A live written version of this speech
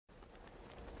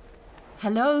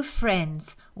Hello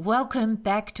friends, welcome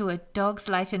back to A Dog's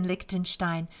Life in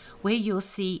Liechtenstein, where you'll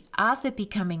see Arthur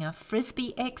becoming a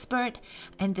Frisbee expert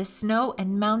and the snow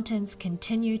and mountains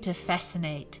continue to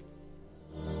fascinate.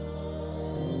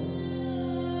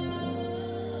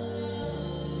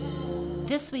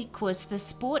 This week was the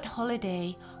sport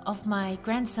holiday of my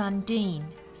grandson Dean,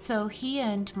 so he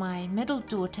and my middle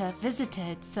daughter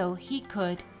visited so he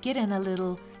could get in a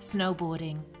little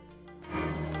snowboarding.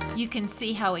 You can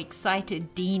see how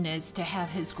excited Dean is to have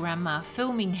his grandma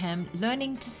filming him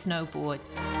learning to snowboard.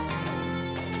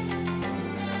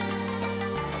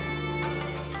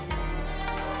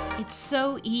 It's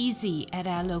so easy at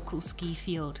our local ski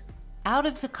field. Out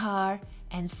of the car,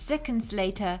 and seconds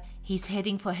later, he's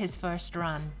heading for his first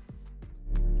run.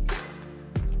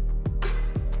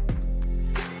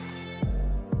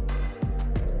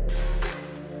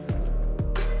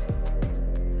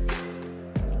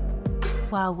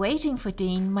 While waiting for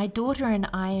Dean, my daughter and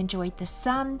I enjoyed the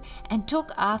sun and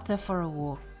took Arthur for a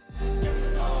walk.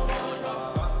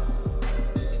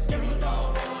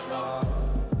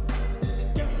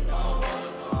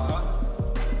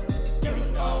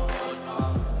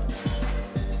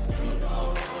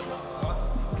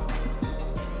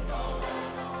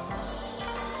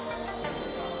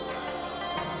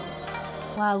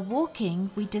 While walking,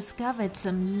 we discovered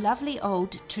some lovely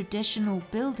old traditional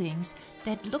buildings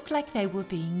that looked like they were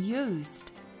being used.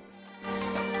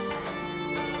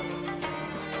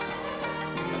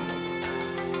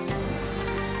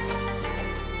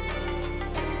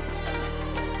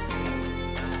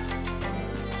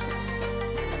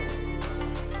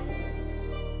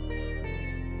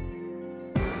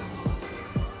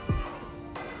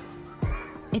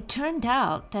 It turned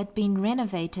out they'd been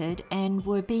renovated and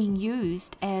were being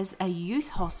used as a youth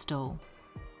hostel.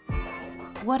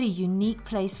 What a unique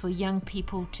place for young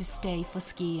people to stay for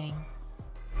skiing.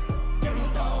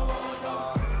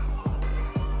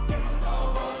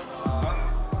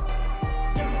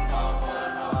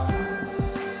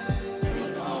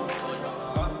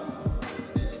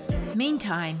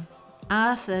 Meantime,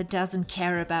 Arthur doesn't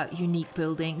care about unique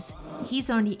buildings.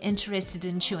 He's only interested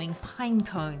in chewing pine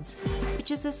cones, which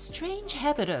is a strange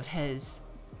habit of his.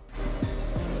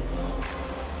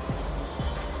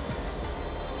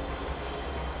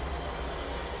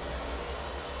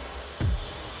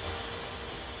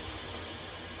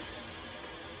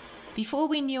 Before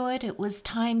we knew it, it was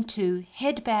time to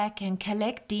head back and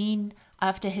collect Dean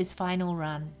after his final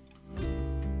run.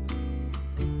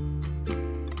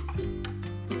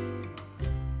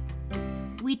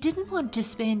 We didn't want to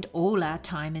spend all our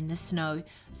time in the snow,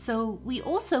 so we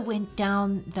also went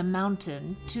down the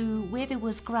mountain to where there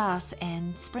was grass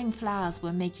and spring flowers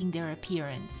were making their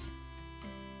appearance.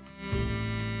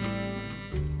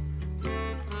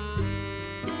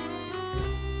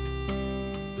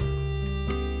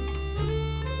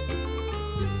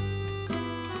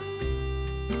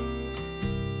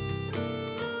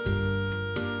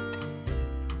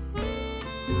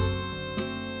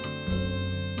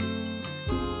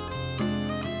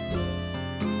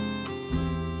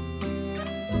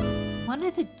 One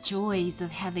of the joys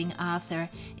of having Arthur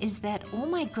is that all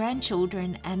my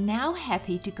grandchildren are now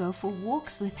happy to go for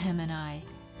walks with him and I.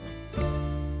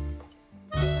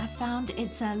 I found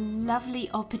it's a lovely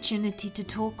opportunity to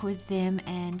talk with them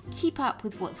and keep up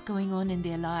with what's going on in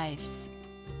their lives.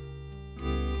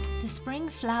 The spring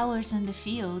flowers in the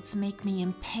fields make me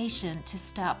impatient to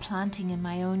start planting in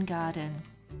my own garden.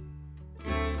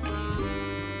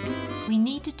 We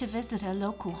needed to visit a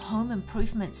local home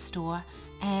improvement store,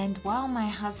 and while my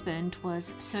husband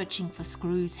was searching for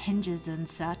screws, hinges and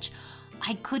such,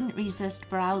 I couldn't resist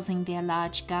browsing their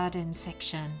large garden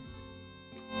section.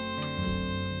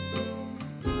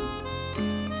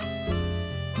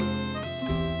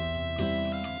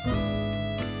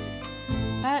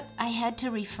 But I had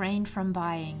to refrain from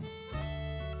buying.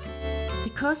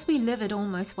 Because we live at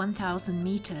almost 1,000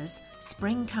 meters,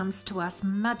 spring comes to us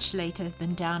much later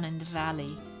than down in the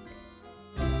valley.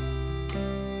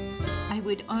 I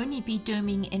would only be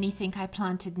dooming anything I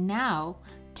planted now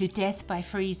to death by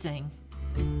freezing.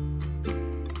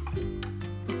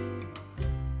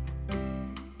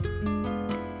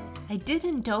 I did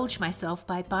indulge myself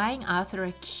by buying Arthur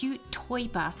a cute toy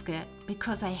basket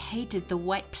because I hated the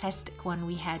white plastic one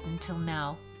we had until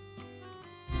now.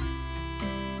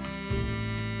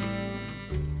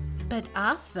 But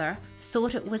Arthur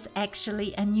thought it was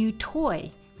actually a new toy,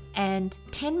 and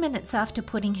 10 minutes after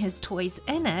putting his toys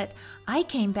in it, I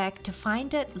came back to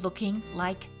find it looking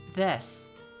like this.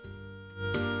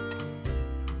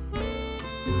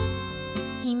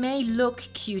 He may look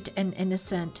cute and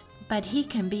innocent, but he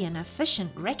can be an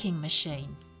efficient wrecking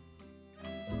machine.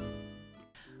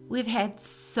 We've had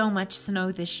so much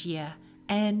snow this year,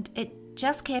 and it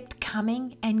just kept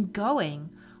coming and going.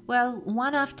 Well,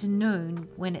 one afternoon,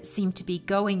 when it seemed to be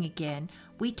going again,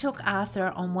 we took Arthur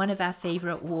on one of our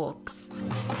favorite walks.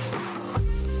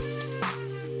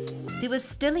 There was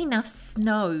still enough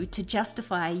snow to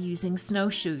justify using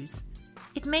snowshoes.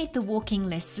 It made the walking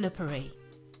less slippery.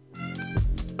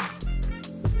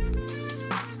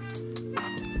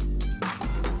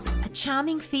 A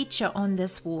charming feature on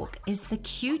this walk is the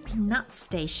cute nut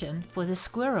station for the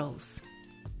squirrels.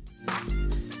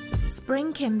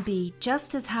 Spring can be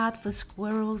just as hard for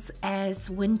squirrels as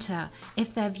winter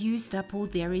if they've used up all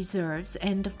their reserves,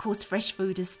 and of course fresh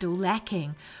food is still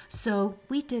lacking. So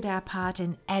we did our part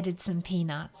and added some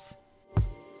peanuts.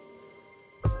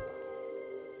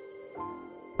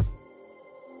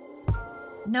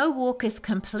 No walk is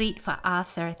complete for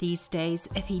Arthur these days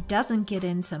if he doesn't get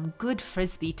in some good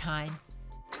Frisbee time.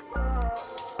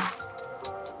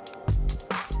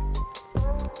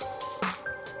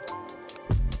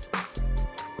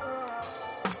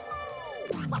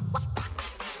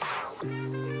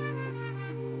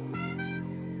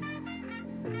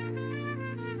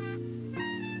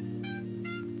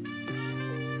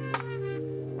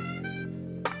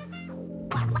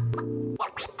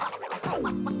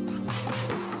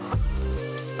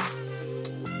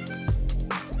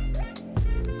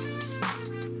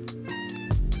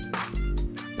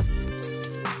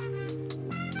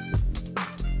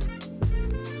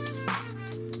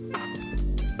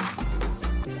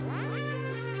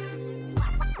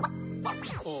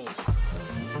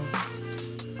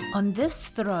 On this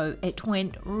throw, it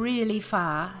went really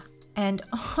far, and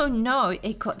oh no,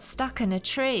 it got stuck in a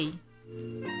tree.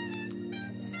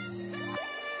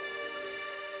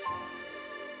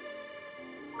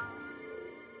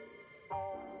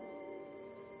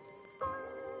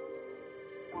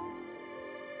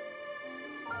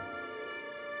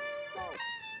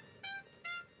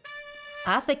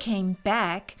 Arthur came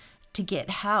back to get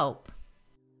help.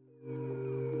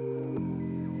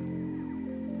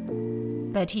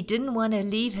 But he didn't want to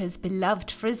leave his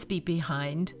beloved Frisbee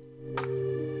behind.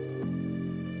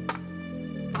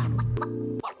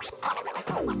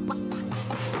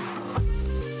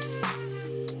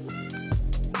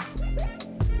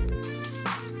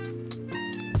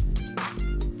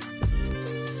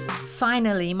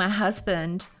 Finally, my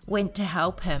husband went to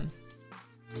help him.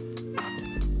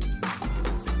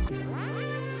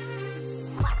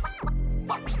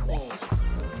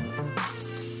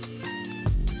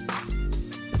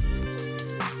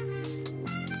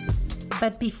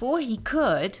 But before he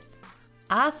could,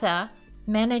 Arthur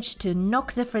managed to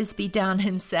knock the Frisbee down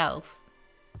himself.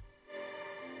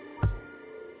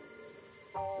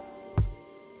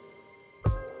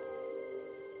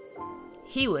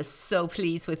 He was so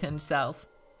pleased with himself.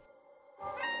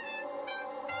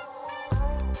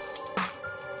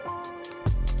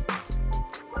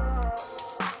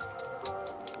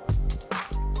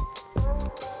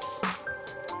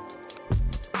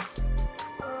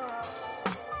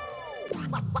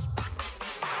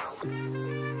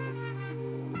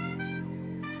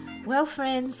 Well,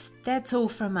 friends, that's all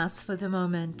from us for the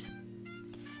moment.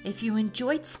 If you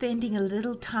enjoyed spending a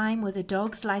little time with a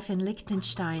dog's life in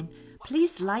Liechtenstein,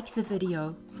 please like the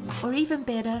video, or even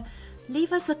better,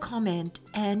 leave us a comment,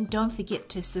 and don't forget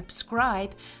to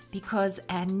subscribe because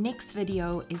our next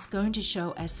video is going to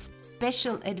show a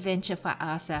special adventure for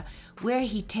Arthur where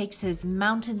he takes his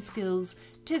mountain skills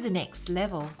to the next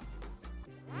level.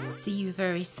 See you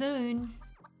very soon.